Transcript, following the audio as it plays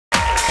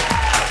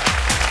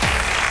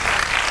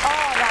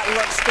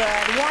looks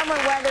good. Warmer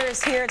weather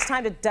is here. It's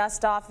time to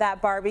dust off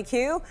that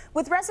barbecue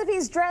with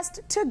recipes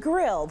dressed to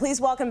grill.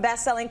 Please welcome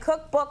best-selling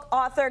cookbook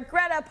author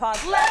Greta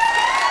Podleski.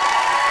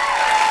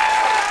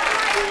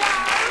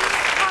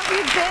 How have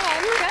you been?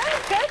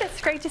 Good.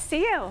 It's great to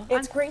see you.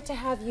 It's great to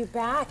have you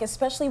back,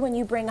 especially when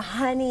you bring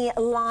honey,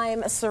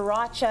 lime,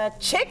 sriracha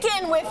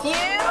chicken with you.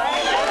 Yes,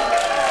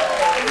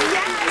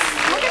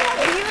 look at how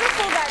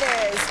beautiful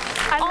that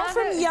is. All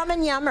from Yum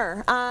and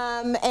Yummer.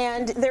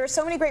 And there are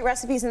so many great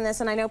recipes in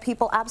this, and I know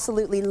people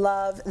absolutely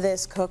love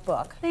this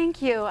cookbook.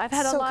 Thank you. I've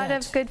had a lot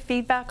of good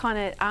feedback on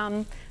it.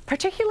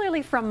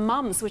 Particularly from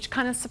mums, which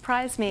kind of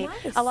surprised me.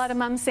 Nice. A lot of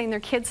mums saying their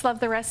kids love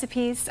the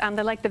recipes,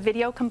 they like the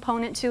video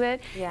component to it.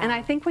 Yeah. And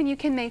I think when you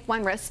can make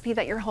one recipe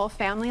that your whole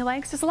family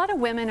likes, because a lot of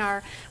women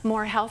are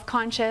more health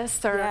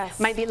conscious or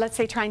might be, let's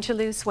say, trying to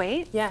lose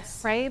weight.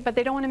 Yes. Right? But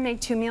they don't want to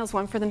make two meals,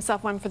 one for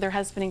themselves, one for their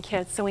husband and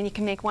kids. So when you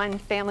can make one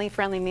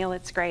family-friendly meal,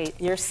 it's great.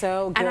 You're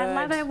so good. And I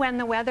love it when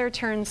the weather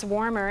turns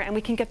warmer and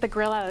we can get the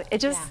grill out. It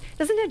just,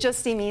 doesn't it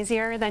just seem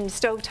easier than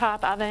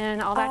stovetop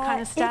oven, all that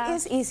kind of stuff? It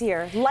is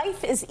easier.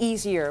 Life is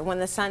easier when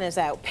the sun is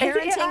out.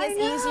 Parenting is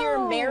easier.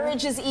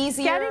 Marriage is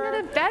easier. Getting out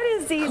of bed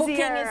is easier.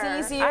 Cooking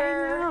is easier.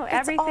 I know.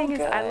 Everything is.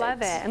 Good. I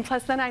love it. And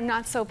plus, then I'm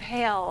not so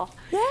pale.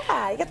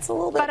 Yeah, it gets a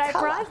little bit. But of I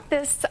color. brought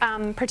this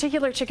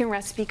particular chicken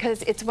recipe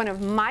because it's one of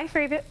my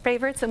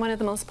favorites and one of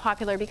the most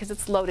popular because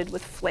it's loaded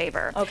with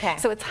flavor. Okay.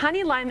 So it's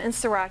honey, lime, and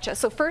sriracha.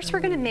 So first, we're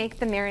going to make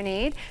the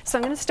marinade. So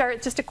I'm going to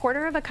start just a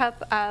quarter of a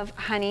cup of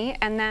honey,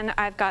 and then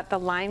I've got the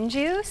lime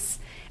juice.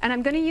 And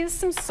I'm going to use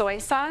some soy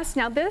sauce.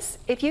 Now this,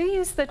 if you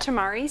use the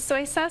tamari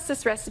soy sauce,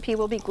 this recipe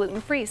will be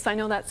gluten-free. So I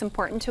know that's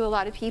important to a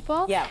lot of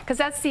people. Yeah. Because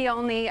that's the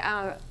only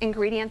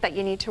ingredient that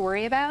you need to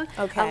worry about.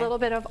 Okay. A little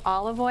bit of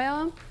olive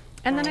oil.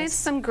 And then I have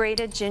some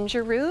grated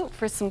ginger root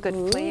for some good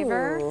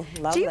flavor.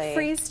 Lovely. Do you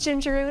freeze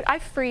ginger root? I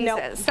freeze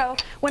it. So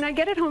when I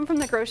get it home from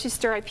the grocery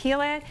store, I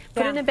peel it,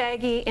 put it in a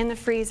baggie in the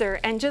freezer,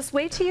 and just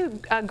wait till you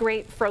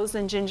grate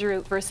frozen ginger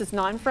root versus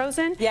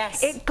non-frozen.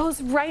 Yes. It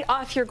goes right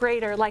off your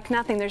grater like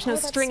nothing. There's no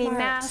stringy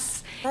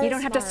mess. You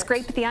don't have to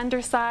scrape the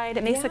underside.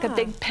 It makes like a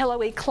big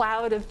pillowy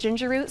cloud of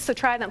ginger root. So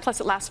try that. Plus,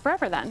 it lasts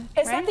forever then.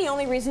 Is that the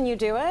only reason you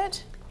do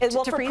it?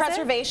 Well, for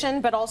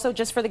preservation, but also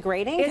just for the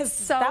grating? It's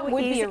so that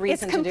would easy. be a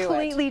reason to do it. It's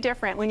completely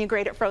different when you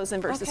grate it frozen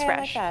versus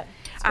fresh. I like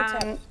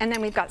that. And then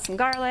we've got some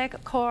garlic,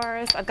 of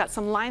course. I've got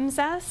some lime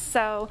zest.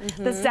 So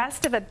the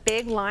zest of a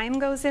big lime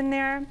goes in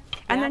there.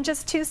 And then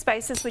just two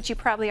spices, which you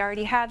probably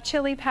already have,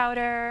 chili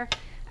powder.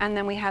 And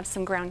then we have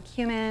some ground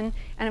cumin.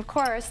 And of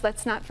course,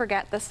 let's not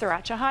forget the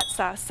sriracha hot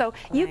sauce. So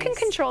you can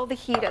control the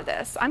heat of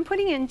this. I'm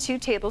putting in 2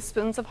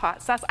 tablespoons of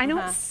hot sauce. I know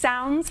it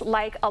sounds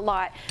like a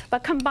lot,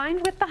 but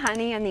combined with the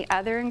honey and the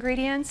other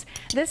ingredients,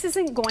 this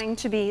isn't going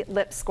to be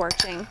lip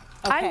scorching.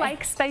 I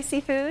like spicy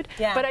food,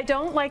 but I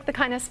don't like the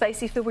kind of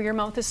spicy food where your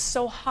mouth is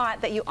so hot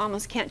that you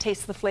almost can't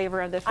taste the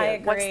flavor of the food. I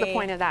agree. What's the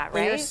point of that,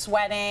 right? You're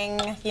sweating,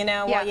 you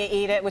know, while you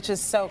eat it, which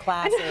is so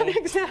classy.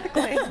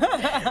 Exactly.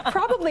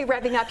 Probably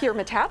revving up your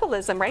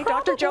metabolism, right,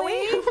 Dr.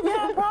 Joey?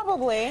 Yeah,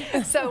 probably.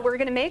 So we're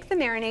going to make the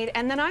marinade,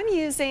 and then I'm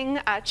using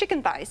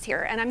chicken thighs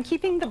here, and I'm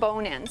keeping the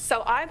bone in.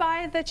 So I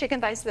buy the chicken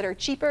thighs that are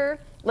cheaper.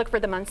 Look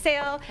for them on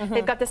sale.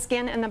 They've got the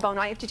skin and the bone.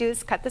 All you have to do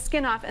is cut the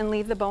skin off and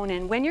leave the bone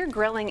in. When you're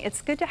grilling,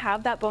 it's good to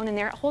have that bone in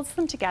there. It holds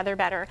them together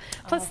better.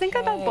 Plus, think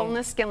about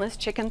boneless, skinless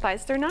chicken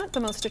thighs. They're not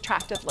the most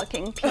attractive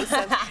looking piece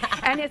of,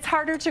 and it's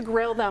harder to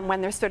grill them when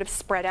they're sort of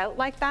spread out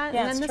like that.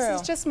 Yeah, and then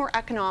this is just more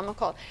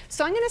economical.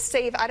 So I'm going to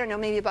save, I don't know,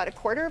 maybe about a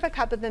quarter of a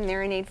cup of the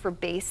marinade for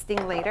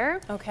basting later.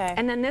 Okay.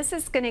 And then this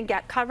is going to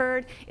get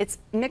covered.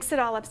 Mix it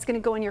all up. It's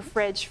going to go in your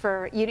fridge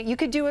for, you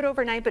could do it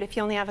overnight, but if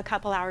you only have a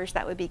couple hours,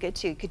 that would be good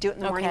too. You could do it in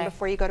the morning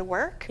before you go to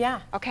work. Yeah.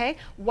 Okay.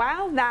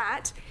 While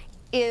that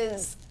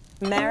is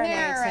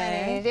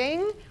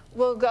marinating,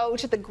 we'll go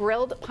to the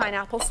grilled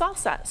pineapple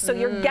salsa. So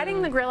you're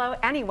getting the grill out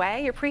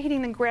anyway. You're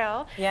preheating the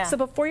grill. Yeah. So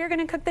before you're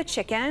going to cook the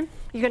chicken,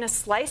 you're going to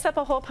slice up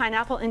a whole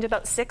pineapple into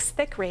about 6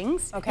 thick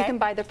rings. Okay. You can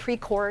buy the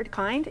pre-cored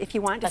kind if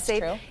you want to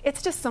save. True.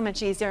 It's just so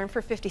much easier, and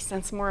for 50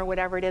 cents more or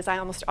whatever it is, I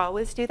almost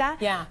always do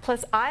that. Yeah.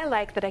 Plus, I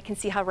like that I can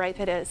see how ripe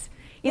it is.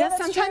 You know,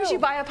 sometimes you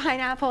buy a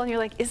pineapple and you're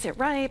like, is it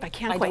ripe? I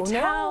can't quite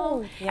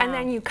tell. And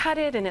then you cut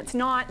it and it's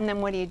not, and then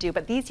what do you do?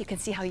 But these, you can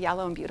see how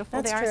yellow and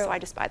beautiful they are. So I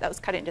just buy those,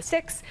 cut into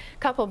 6.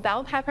 Couple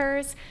bell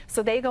peppers,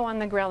 so they go on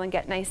the grill and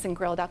get nice and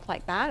grilled up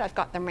like that. I've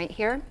got them right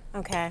here.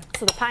 Okay.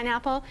 So the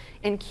pineapple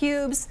in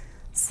cubes,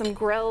 some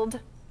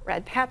grilled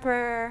red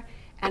pepper,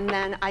 and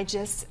then I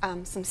just,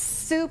 some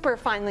super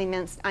finely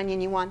minced onion.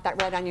 You want that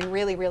red onion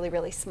really, really,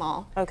 really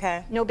small.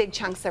 Okay. No big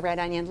chunks of red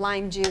onion.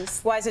 Lime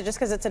juice. Why is it just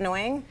because it's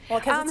annoying? Well,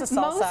 because it's a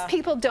salsa. Most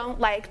people don't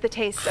like the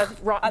taste of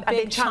a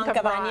big chunk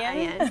of raw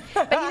onion.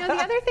 But you know,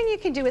 the other thing you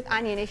can do with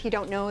onion, if you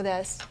don't know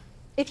this,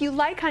 if you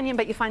like onion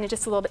but you find it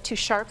just a little bit too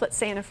sharp, let's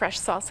say in a fresh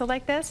salsa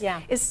like this,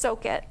 is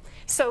soak it.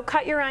 So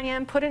cut your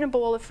onion, put it in a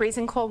bowl of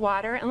freezing cold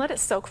water, and let it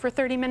soak for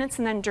 30 minutes,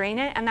 and then drain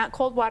it. And that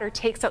cold water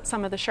takes out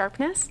some of the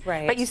sharpness.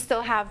 Right. But you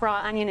still have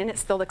raw onion, and it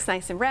still looks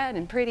nice and red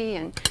and pretty.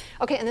 And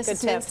okay, and this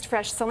is minced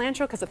fresh cilantro,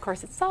 because of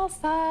course it's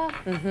salsa,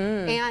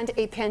 and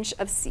a pinch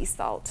of sea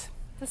salt.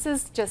 This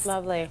is just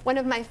lovely. One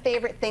of my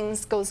favorite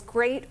things. Goes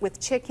great with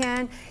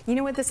chicken. You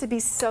know what? This would be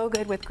so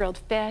good with grilled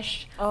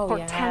fish,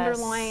 pork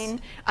tenderloin.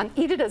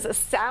 Eat it as a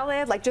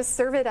salad. Like just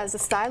serve it as a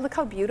side. Look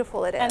how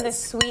beautiful it is. And the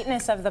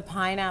sweetness of the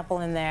pineapple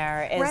in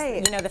there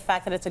is, you know, the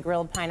fact that it's a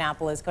grilled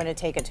pineapple is going to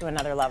take it to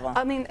another level.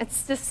 I mean,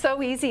 it's just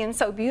so easy and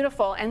so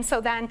beautiful. And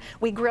so then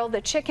we grilled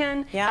the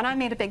chicken, and I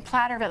made a big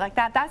platter of it like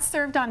that. That's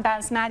served on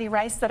basmati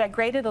rice that I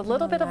grated a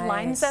little bit of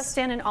lime zest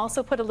in, and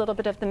also put a little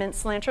bit of the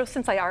minced cilantro,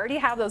 since I already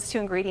have those two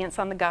ingredients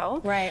on the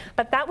go. Right.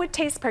 But that would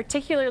taste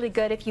particularly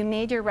good if you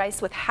made your rice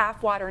with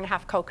half water and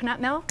half coconut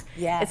milk.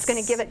 Yes. It's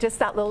going to give it just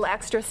that little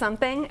extra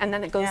something, and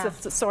then it goes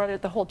with sort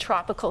of the whole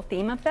tropical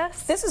theme of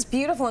this. This is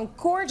beautiful and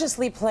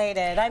gorgeously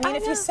plated. I mean,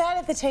 if you sat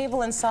at the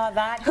table and saw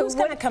that, who's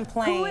going to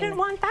complain? Who wouldn't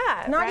want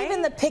that? Not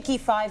even the picky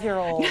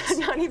 5-year-olds.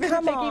 Not even the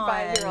picky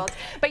 5-year-olds.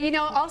 But you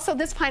know, also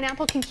this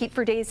pineapple can keep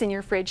for days in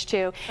your fridge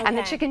too, and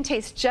the chicken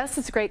tastes just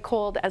as great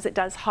cold as it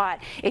does hot.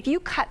 If you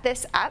cut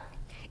this up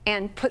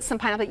and put some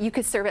pineapple, you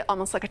could serve it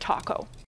almost like a taco.